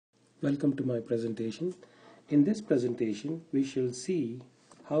Welcome to my presentation. In this presentation, we shall see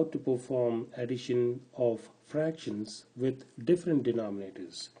how to perform addition of fractions with different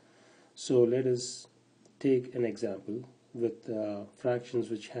denominators. So let us take an example with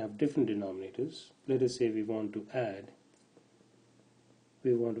fractions which have different denominators. Let us say we want to add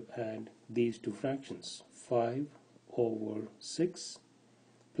these two fractions, 5 over 6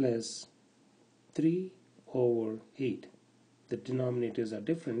 plus 3 over 8. The denominators are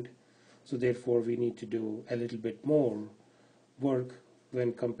different, so therefore we need to do a little bit more work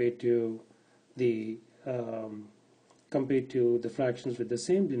when compared to the fractions with the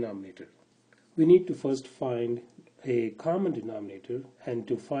same denominator. We need to first find a common denominator, and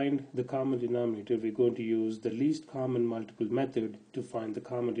to find the common denominator we're going to use the least common multiple method to find the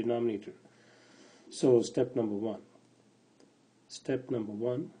common denominator. So step number one,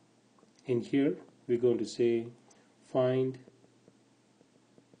 in here we're going to say find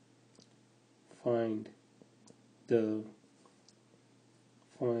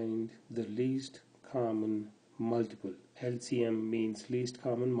the least common multiple. LCM means least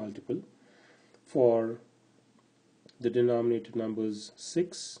common multiple for the denominator numbers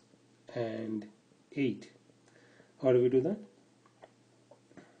 6 and 8. How do we do that?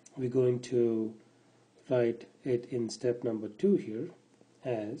 We're going to write it in step number 2 here,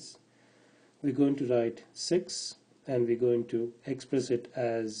 as we're going to write 6 and we're going to express it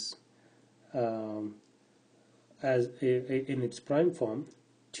as in its prime form.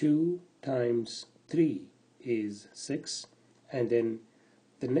 2 times 3 is 6, and then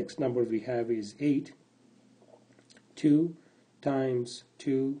the next number we have is 8. 2 times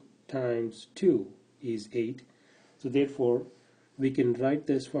 2 times 2 is 8. So therefore we can write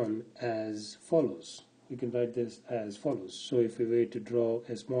this one as follows. So if we were to draw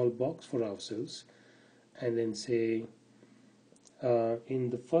a small box for ourselves and then say in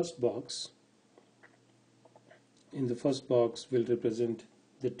the first box will represent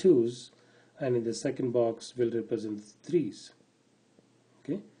the 2's, and in the second box will represent 3's.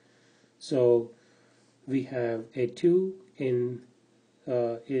 Okay, so we have a 2 in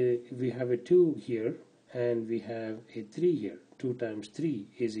we have a 2 here, and we have a 3 here. 2 times 3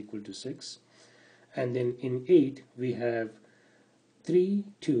 is equal to 6, and then in 8 we have 3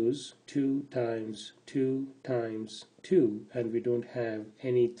 2's, 2 times 2 times 2, and we don't have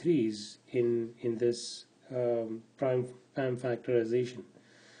any 3's in this prime factorization.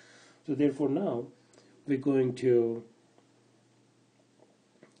 So therefore now we're going to,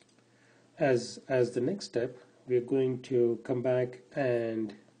 as the next step, we're going to come back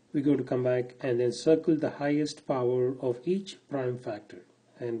and then circle the highest power of each prime factor.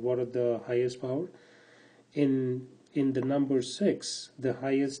 And what are the highest power? In the number 6, the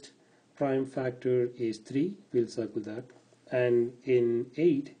highest prime factor is 3. We'll circle that. And in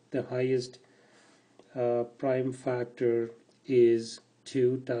 8, the highest prime factor is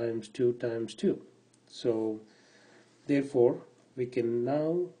 2 times 2 times 2. So therefore we can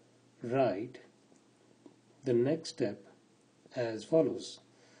now write the next step as follows.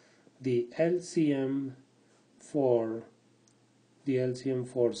 The LCM for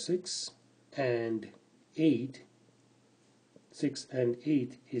 6 and 8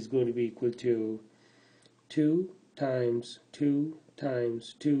 is going to be equal to 2 times 2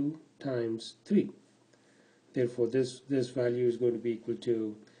 times 2 times 3. Therefore this value is going to be equal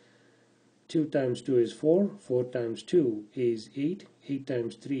to 2 times 2 is 4, 4 times 2 is 8, 8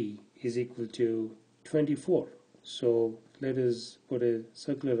 times 3 is equal to 24. So let us put a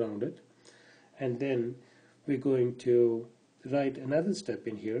circle around it, and then we're going to write another step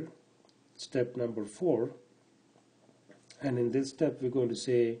in here, step number 4, and in this step we're going to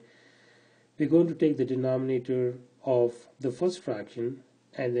say we're going to take the denominator of the first fraction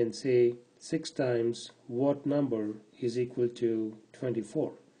and then say 6 times what number is equal to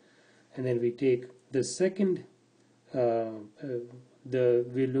 24, and then we take the second we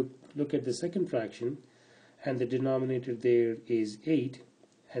look at the second fraction, and the denominator there is 8,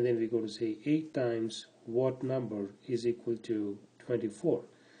 and then we're going to say 8 times what number is equal to 24.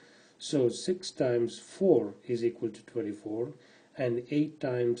 So 6 times 4 is equal to 24, and 8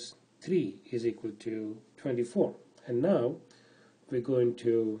 times 3 is equal to 24. And now we're going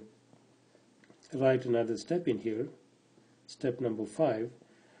to write another step in here, step number 5.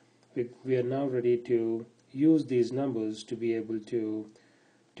 We are now ready to use these numbers to be able to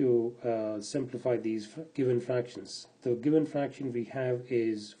simplify these given fractions. The given fraction we have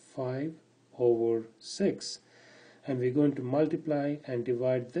is 5 over 6, and we're going to multiply and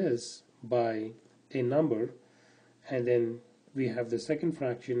divide this by a number, and then we have the second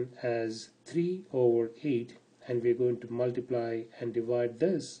fraction as 3 over 8, and we're going to multiply and divide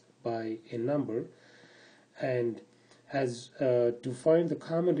this by a number, and as to find the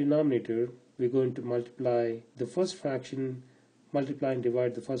common denominator, we're going to multiply the first fraction, multiply and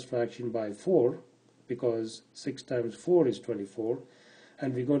divide the first fraction by 4, because 6 times 4 is 24,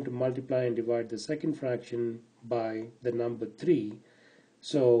 and we're going to multiply and divide the second fraction by the number 3.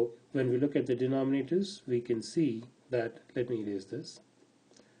 So when we look at the denominators, we can see that, let me erase this,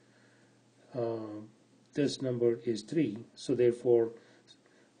 this number is 3, so therefore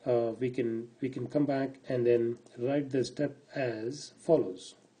we can come back and then write the step as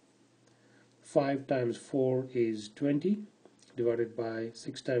follows. 5 times 4 is 20, divided by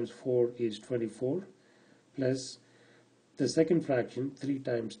 6 times 4 is 24, plus the second fraction, 3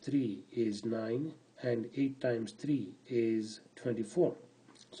 times 3 is 9, and 8 times 3 is 24.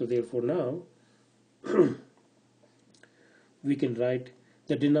 So therefore now we can write,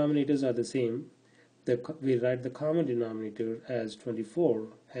 the denominators are the same, we write the common denominator as 24,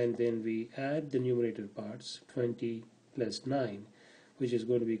 and then we add the numerator parts, 20 plus 9, which is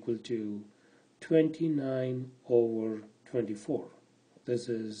going to be equal to 29 over 24. This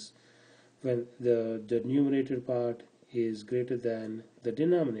is when the numerator part is greater than the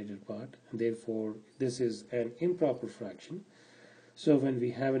denominator part, and therefore this is an improper fraction. So when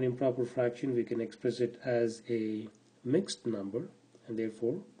we have an improper fraction, we can express it as a mixed number, and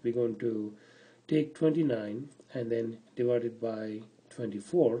therefore we're going to take 29 and then divide it by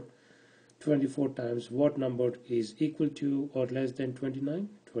 24. 24 times what number is equal to or less than 29?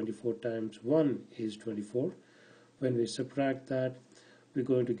 24 times 1 is 24. When we subtract that, we're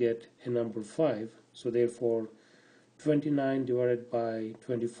going to get a number 5. So therefore 29 divided by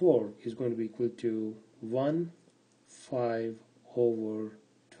 24 is going to be equal to 1/5 over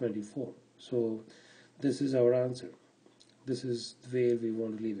 24. So this is our answer. This is where we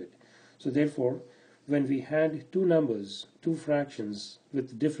want to leave it. So therefore, when we had two numbers, two fractions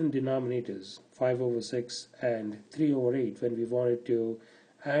with different denominators, 5 over 6 and 3 over 8, when we wanted to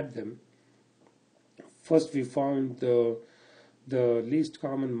add them, first we found the least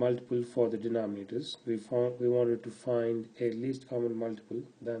common multiple for the denominators. We wanted to find a least common multiple.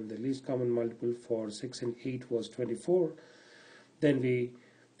 Then the least common multiple for 6 and 8 was 24. Then we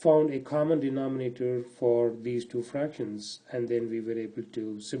found a common denominator for these two fractions, and then we were able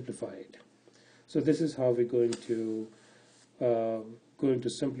to simplify it. So this is how we're going to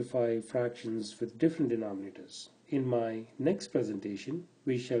simplify fractions with different denominators. In my next presentation,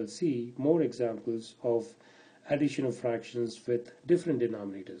 we shall see more examples of addition of fractions with different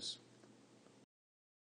denominators.